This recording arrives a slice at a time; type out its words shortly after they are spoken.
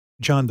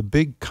John, the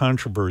big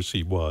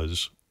controversy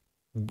was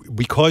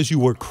because you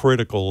were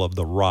critical of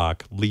The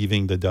Rock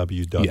leaving the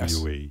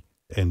WWE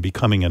and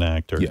becoming an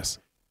actor. Yes.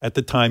 At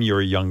the time,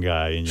 you're a young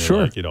guy, and you're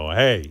Sure. like,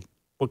 hey,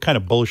 what kind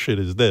of bullshit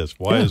is this?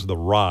 Why is The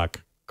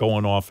Rock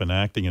going off and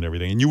acting and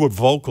everything? And you were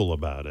vocal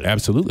about it.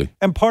 Absolutely.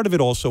 And part of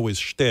it also is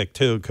shtick,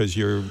 too, because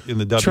you're in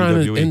the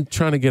WWE.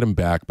 Trying to get him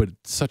back, but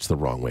it's such the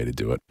wrong way to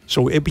do it.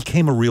 So it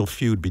became a real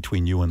feud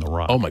between you and The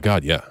Rock. Oh, my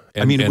God, yeah.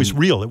 I mean, it was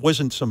real. It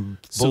wasn't some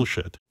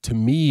bullshit. To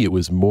me, it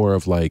was more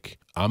of like,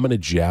 I'm going to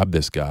jab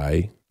this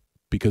guy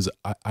because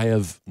I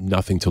have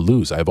nothing to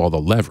lose. I have all the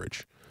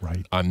leverage.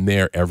 Right. I'm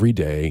there every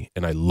day,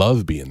 and I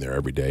love being there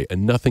every day,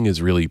 and nothing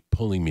is really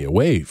pulling me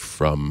away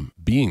from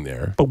being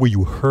there. But were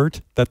you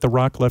hurt that The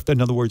Rock left? In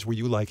other words, were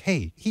you like,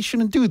 hey, he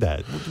shouldn't do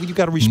that? You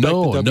got to respect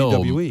the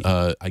WWE.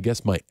 No. I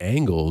guess my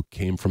angle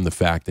came from the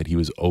fact that he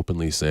was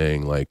openly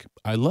saying, like,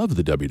 I love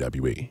the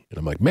WWE. And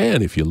I'm like,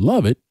 man, if you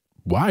love it,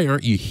 why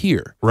aren't you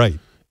here? Right.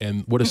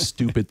 And what a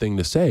stupid thing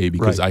to say,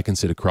 because I can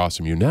sit across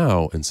from you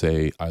now and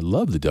say, I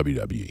love the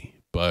WWE,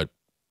 but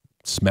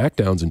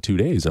SmackDown's in 2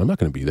 days, and I'm not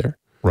going to be there.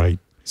 Right.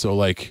 So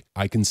like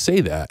I can say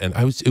that, and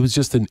it was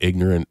just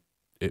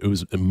it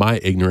was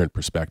my ignorant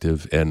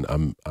perspective, and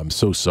I'm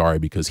so sorry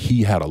because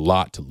he had a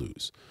lot to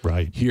lose.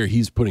 Right. Here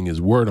he's putting his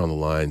word on the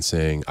line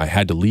saying, I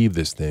had to leave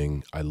this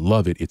thing. I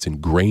love it. It's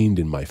ingrained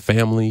in my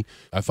family.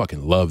 I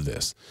fucking love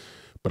this.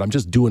 But I'm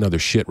just doing other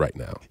shit right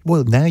now.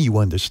 Well, now you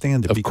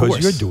understand it Of because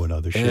course. you're doing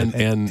other shit.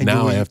 And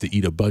now I have to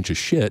eat a bunch of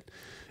shit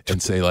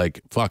and say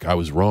like, fuck, I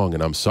was wrong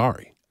and I'm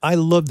sorry. I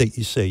love that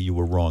you say you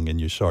were wrong and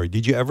you're sorry.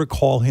 Did you ever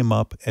call him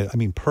up? I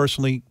mean,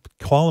 personally,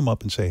 call him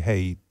up and say,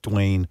 hey,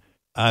 Dwayne,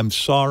 I'm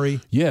sorry.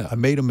 Yeah. I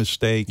made a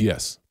mistake.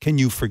 Yes. Can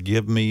you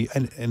forgive me?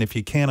 And if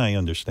you can, I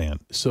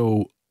understand.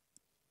 So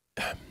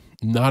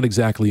not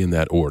exactly in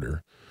that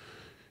order.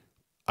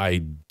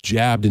 I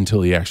jabbed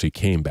until he actually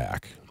came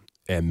back,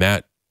 and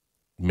that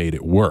made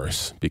it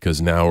worse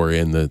because now we're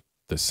in the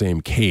same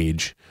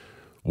cage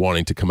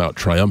wanting to come out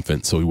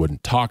triumphant, so we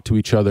wouldn't talk to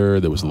each other.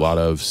 There was a lot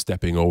of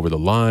stepping over the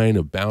line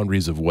of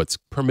boundaries of what's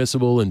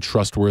permissible and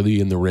trustworthy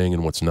in the ring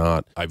and what's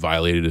not. I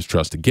violated his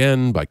trust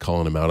again by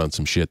calling him out on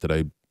some shit that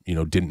I,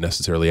 didn't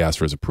necessarily ask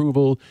for his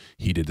approval.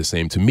 He did the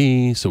same to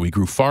me, so we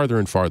grew farther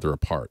and farther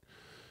apart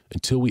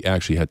until we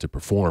actually had to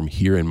perform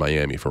here in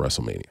Miami for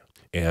WrestleMania.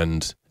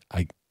 And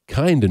I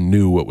kind of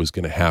knew what was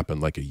going to happen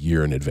like a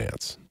year in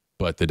advance,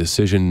 but the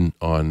decision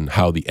on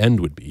how the end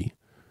would be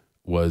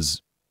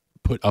was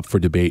put up for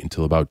debate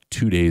until about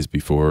 2 days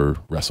before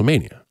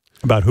WrestleMania.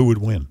 About who would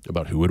win.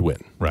 About who would win.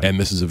 Right. And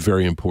this is a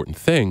very important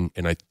thing.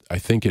 And I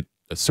think it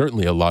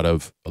certainly a lot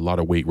of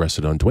weight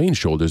rested on Dwayne's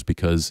shoulders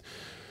because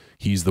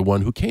he's the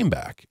one who came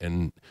back.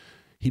 And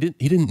he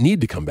didn't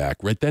need to come back.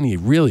 Right then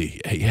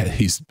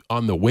he's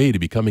on the way to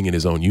becoming in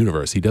his own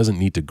universe. He doesn't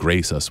need to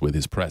grace us with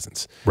his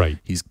presence. Right.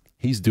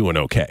 He's doing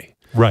okay.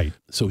 Right.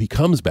 So he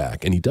comes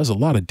back and he does a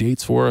lot of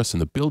dates for us, and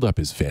the buildup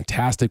is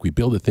fantastic. We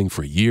build a thing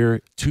for a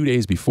year. 2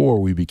 days before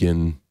we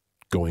begin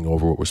going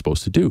over what we're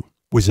supposed to do.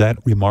 Was that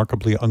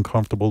remarkably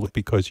uncomfortable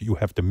because you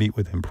have to meet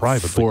with him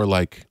privately? For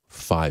like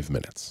 5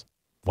 minutes.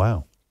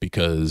 Wow.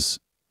 Because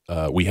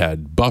we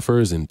had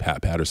buffers in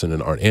Pat Patterson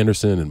and Arn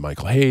Anderson and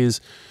Michael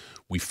Hayes.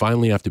 We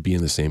finally have to be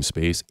in the same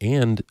space,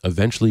 and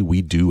eventually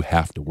we do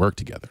have to work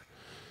together.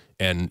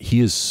 And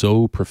he is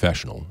so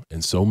professional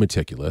and so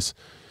meticulous,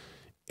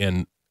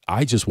 and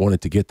I just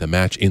wanted to get the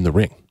match in the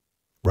ring.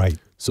 Right.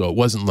 So it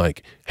wasn't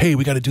like, hey,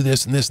 we got to do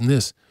this and this and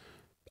this.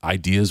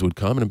 Ideas would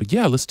come and I'd be,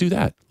 yeah, let's do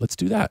that. Let's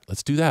do that.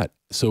 Let's do that.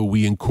 So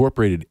we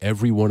incorporated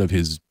every one of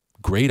his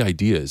great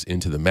ideas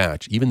into the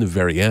match, even the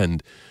very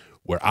end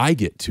where I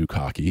get too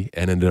cocky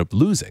and ended up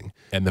losing.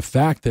 And the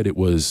fact that it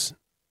was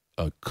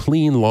a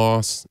clean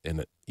loss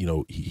and,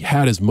 he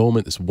had his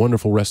moment, this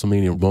wonderful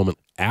WrestleMania moment.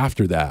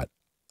 After that,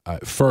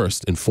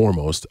 first and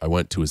foremost, I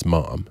went to his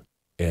mom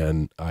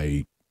and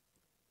I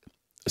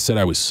said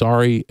I was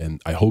sorry,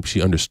 and I hope she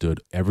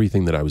understood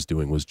everything that I was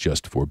doing was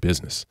just for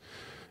business.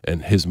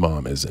 And his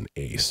mom is an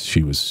ace.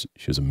 She was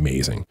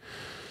amazing.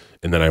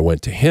 And then I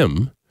went to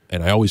him,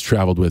 and I always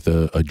traveled with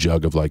a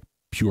jug of like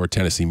pure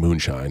Tennessee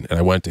moonshine. And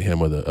I went to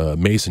him with a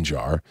mason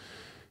jar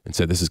and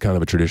said, this is kind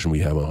of a tradition we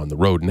have on the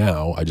road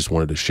now. I just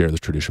wanted to share this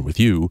tradition with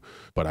you,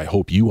 but I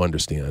hope you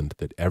understand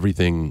that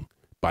everything,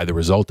 by the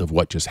result of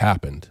what just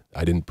happened,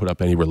 I didn't put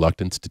up any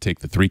reluctance to take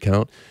the 3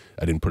 count.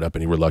 I didn't put up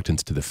any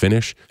reluctance to the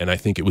finish. And I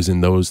think it was in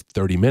those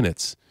 30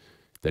 minutes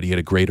that he had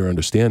a greater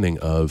understanding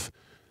of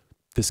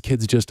this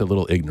kid's just a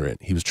little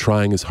ignorant. He was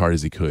trying as hard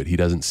as he could. He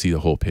doesn't see the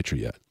whole picture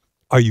yet.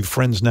 Are you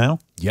friends now?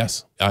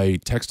 Yes. I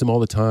text him all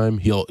the time.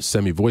 He'll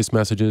send me voice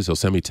messages. He'll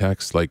send me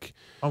texts. Like,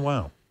 oh,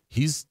 wow.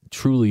 He's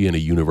truly in a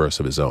universe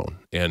of his own.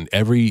 And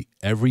every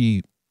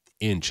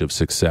inch of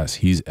success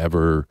he's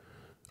ever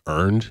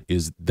earned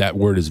that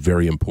word is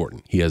very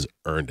important. He has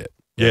earned it.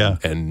 Yeah.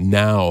 And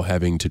now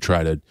having to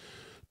try to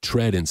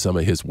tread in some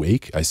of his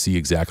wake, I see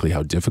exactly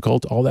how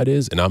difficult all that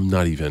is. And I'm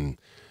not even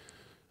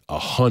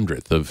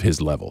 100th of his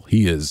level.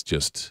 He is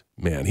just,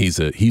 man, he's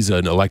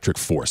an electric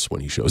force when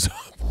he shows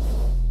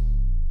up.